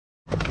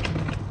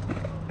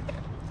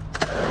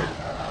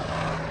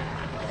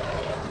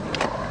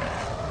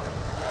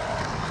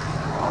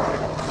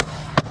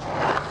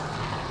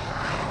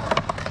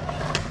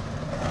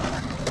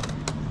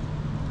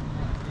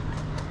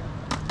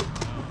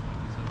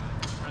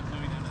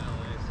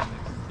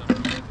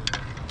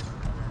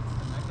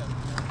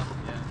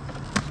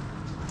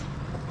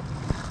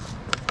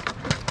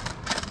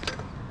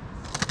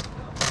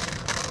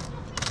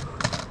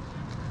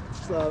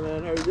up,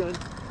 man? How are you doing?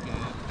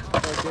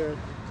 Right here.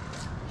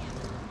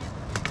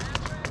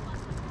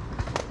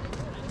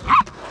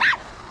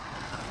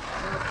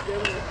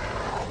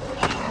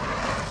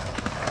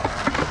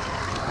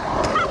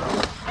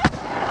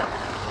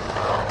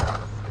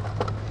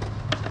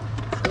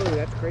 Oh,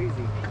 that's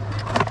crazy.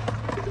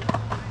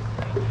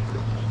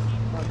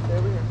 Stay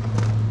over here.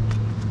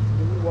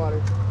 Give me water.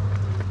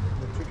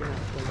 The chicken has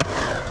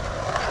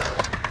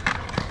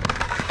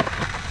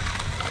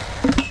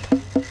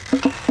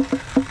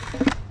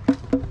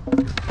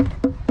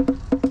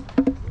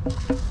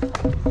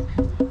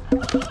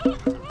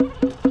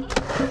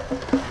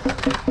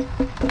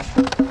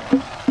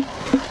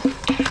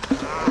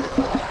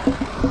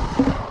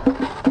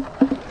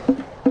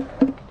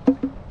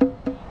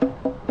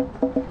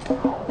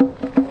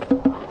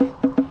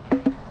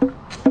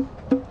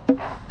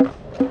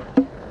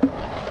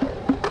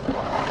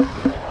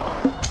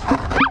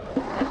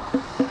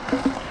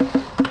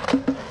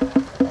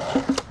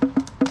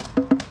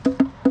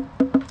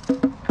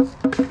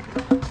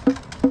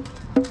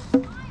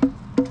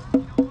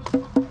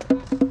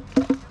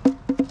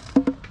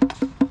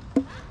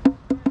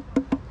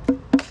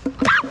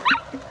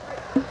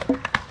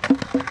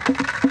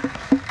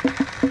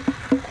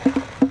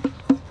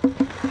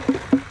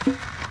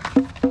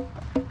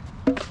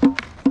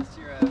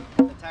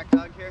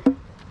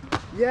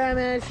Yeah,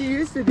 man, she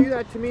used to do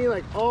that to me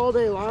like all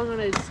day long when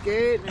I'd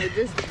skate, and it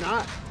just did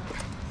not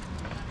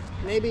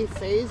maybe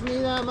faze me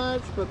that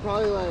much, but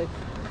probably like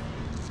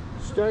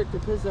start to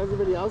piss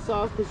everybody else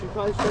off because she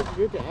probably starts to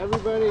do it to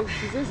everybody.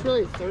 She's just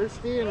really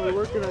thirsty, and we're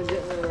working on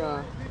getting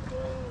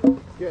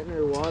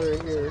her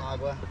water here.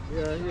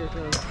 Yeah, here it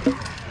comes.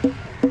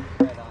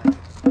 Right on.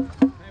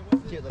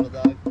 Cute little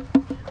dog.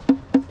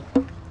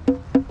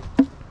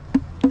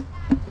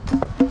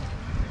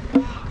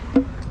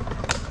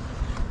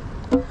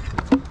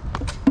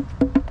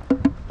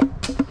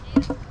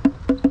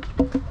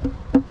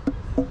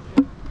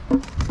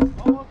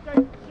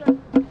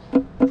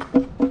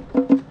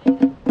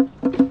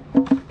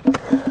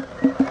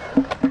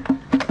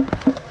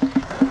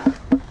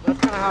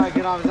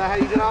 Is that how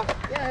you get off?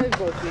 Yeah, it's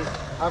both feet.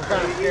 I'm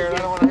kind of scared. I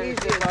don't want to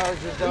hit you if I was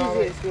just down.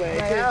 Easiest way.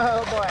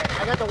 Oh boy,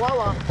 I got the wall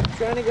off.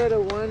 Trying to go to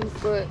 1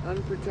 foot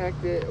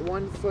unprotected,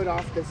 1 foot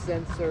off the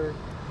sensor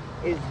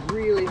is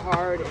really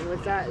hard, and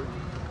with that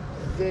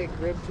thick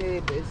grip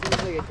tape, it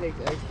seems like it takes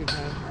extra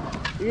time.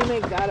 You can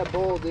make that a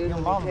bowl, dude. Your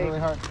mom's really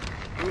hard.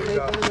 You make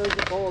one of those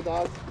a bowl,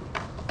 dog.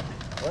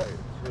 What?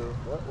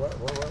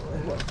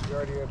 What? You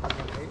already have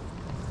 8?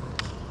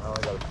 Oh,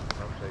 I got a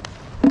milkshake.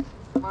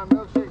 My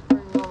milkshake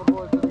brings all the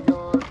boys to the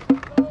yard.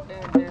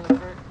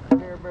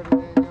 They're better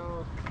than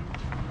yours.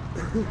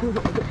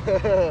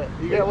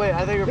 You gotta wait,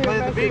 I think you're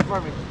playing the beat for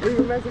me. Leave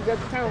a message at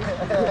the town.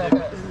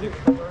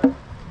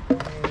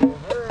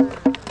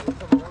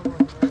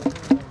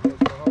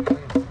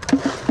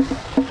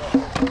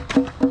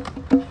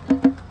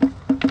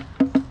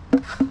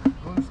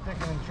 Blue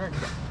sticking and tricking.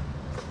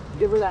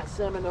 Give her that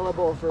salmonella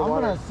bowl for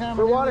water.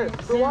 For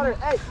water.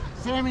 Hey!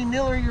 Sammy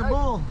Niller your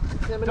bull.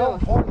 Salmonella.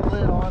 Don't pour the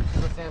lid on to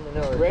the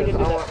salmonella. Right into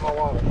my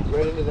water.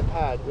 Right into the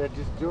pad. Yeah,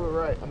 just do it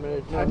right.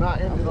 I'm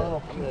not into the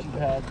little peachy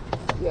pad.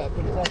 Yeah,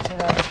 put that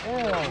shit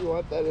out. You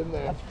want that in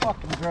there. That's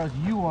fucking gross.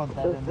 You want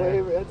that For in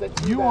flavor. there.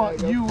 That's a You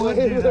would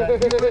do that.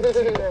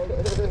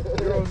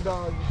 Your own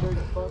dog, you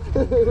dirty fuck.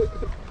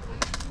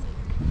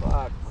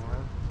 Fuck,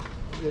 man.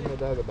 Giving the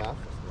dog a bath.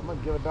 I'm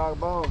gonna give a dog a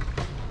bone.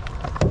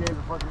 Gave the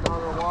fucking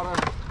dog her water.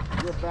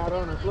 You're a bad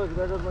owner. Look,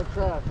 there goes my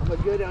trash. I'm a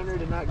good owner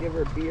to not give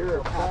her beer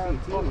or coffee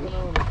tea. Fucking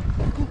owner.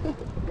 You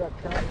got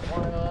crap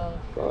flying around.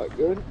 Fuck,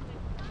 good.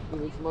 You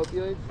need some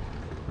opioids?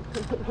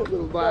 A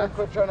little blast.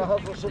 Quit trying to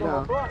hustle shit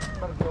on my butt.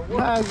 No,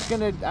 I was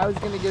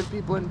gonna give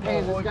people in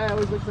pain. This guy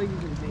always looks like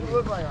he's in pain. You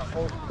look like a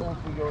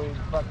opioid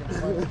fucking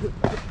player.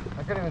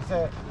 I couldn't even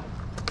say it.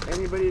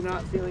 Anybody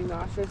not feeling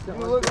nauseous? You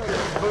look like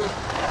a boost.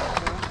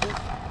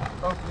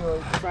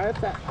 Opioid. Try up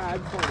that pad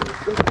for me.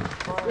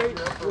 Great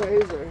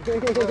razor.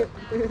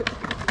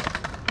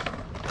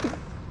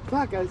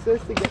 Fuck, I was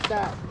supposed to get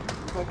that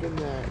fucking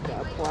the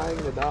applying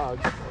the dog.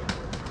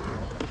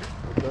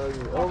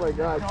 Oh my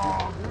god,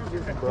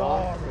 just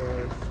broth.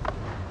 Oh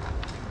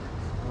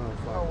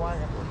fuck. Why I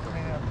put them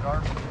in a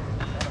garbage and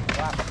a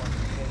flat one.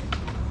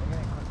 They're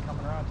gonna quit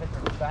coming around, take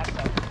their back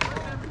up.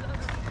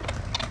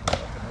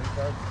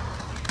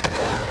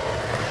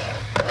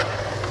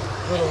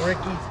 Little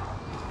Rickies.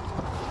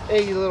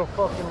 Hey, you little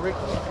fucking Ricky.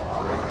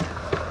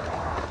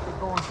 You're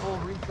going full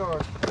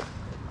retard.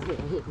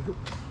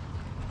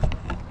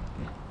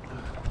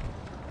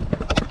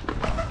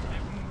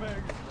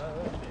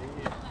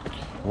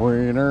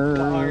 Winners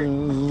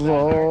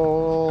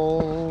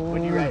all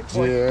Would you write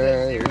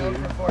day. 0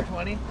 for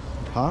 420?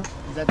 Huh?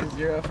 Is that the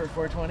 0 for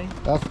 420?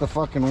 That's the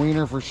fucking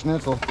wiener for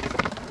schnitzel.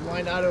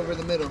 Why not over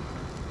the middle?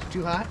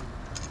 Too hot?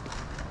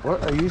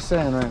 What are you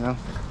saying right now?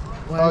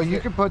 Why Oh, is you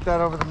it- can put that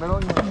over the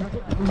middle.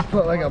 You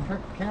put like a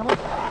camera.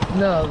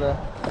 no the.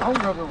 I'm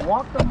gonna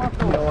walk them up.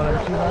 You don't want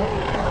to see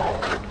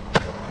that?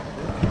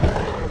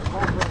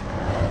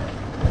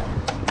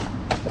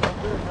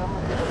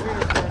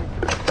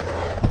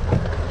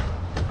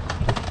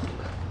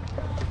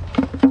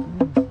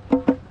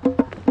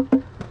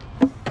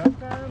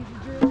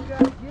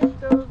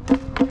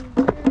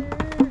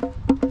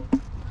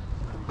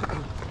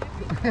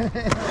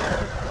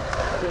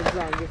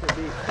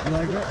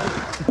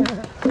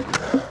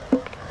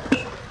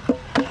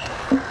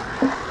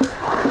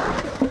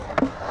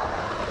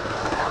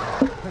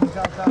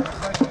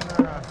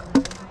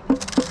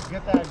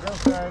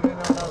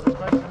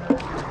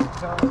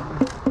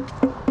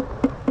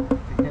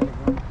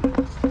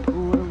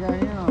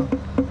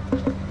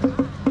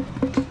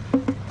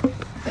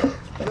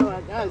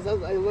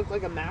 because it looked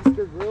like a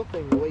master grill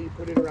thing. The way you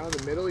put it around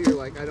the middle, you're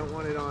like, I don't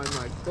want it on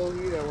like full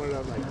heat. I want it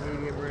on like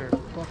medium rare.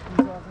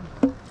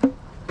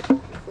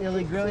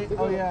 Illy grilly?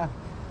 Oh yeah.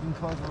 You can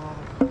close it on.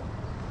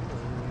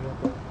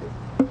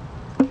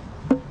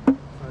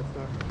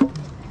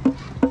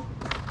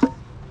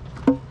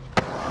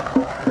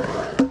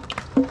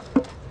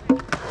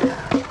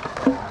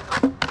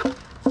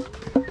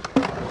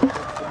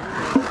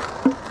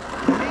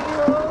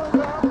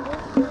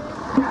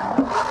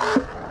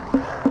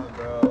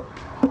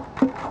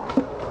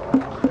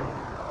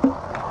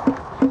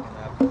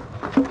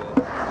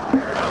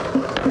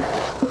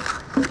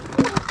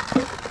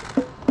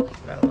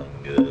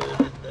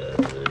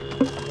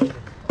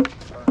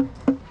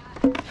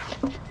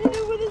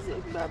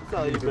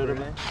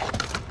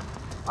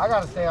 I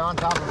gotta stay on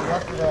top of it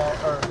yesterday,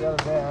 or the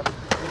other day.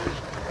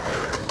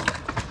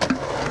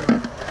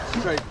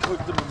 Try to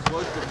cook them and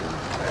boil them.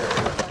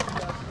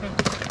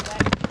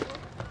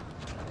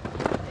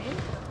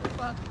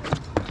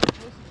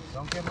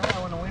 Don't get mad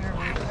when the wiener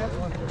reads this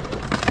one.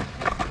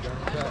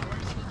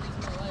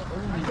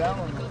 Ooh, that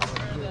one was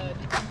good.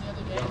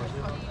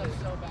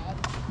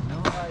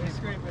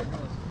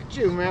 Look at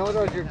you, man. What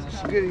are your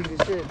goodies and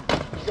shit?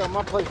 You got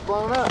my place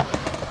blown up.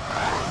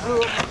 Blew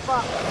up my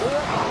spot.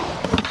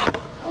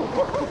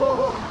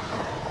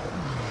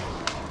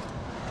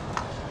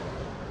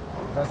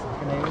 That's the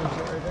Canadian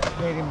shit right there.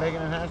 Canadian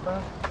bacon and hash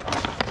brown.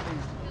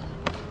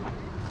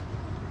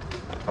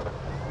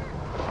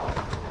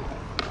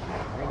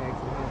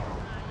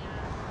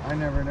 I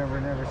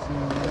never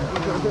seen you.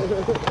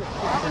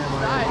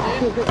 Died,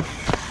 dude.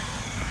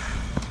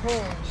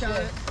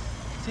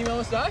 Team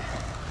almost died?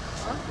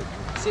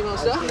 Team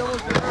almost died? He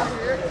almost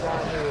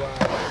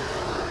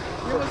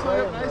hung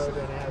up nicely.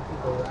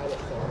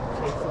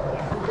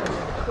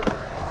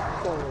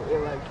 So it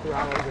like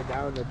throttles it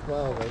down to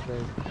 12, I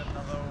think. Get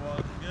the little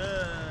one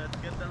good.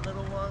 Get the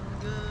little one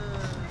good.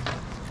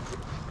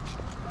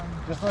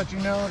 Just let you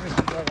know, just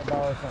like $1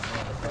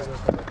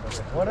 something.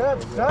 What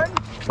up, son?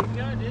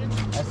 Yeah, dude.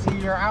 I see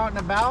you're out and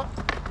about.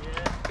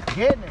 Yeah.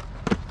 Getting it.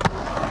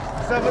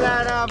 What's up with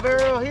that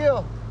burial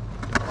heel?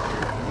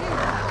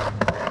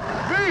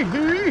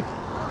 Hee.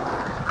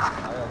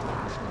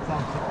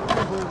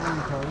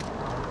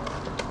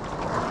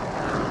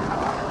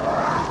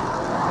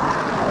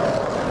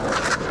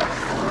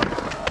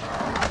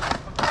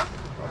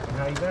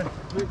 How you been?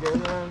 You're good,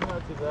 man.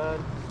 Not too bad.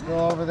 Still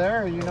over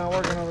there, or are you not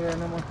working over there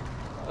no more?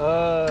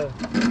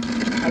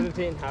 I've been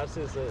painting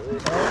houses lately.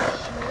 Oh,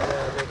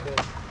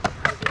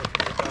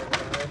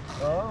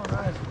 Yeah, oh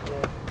nice.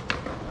 yeah.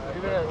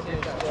 You've been out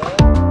here.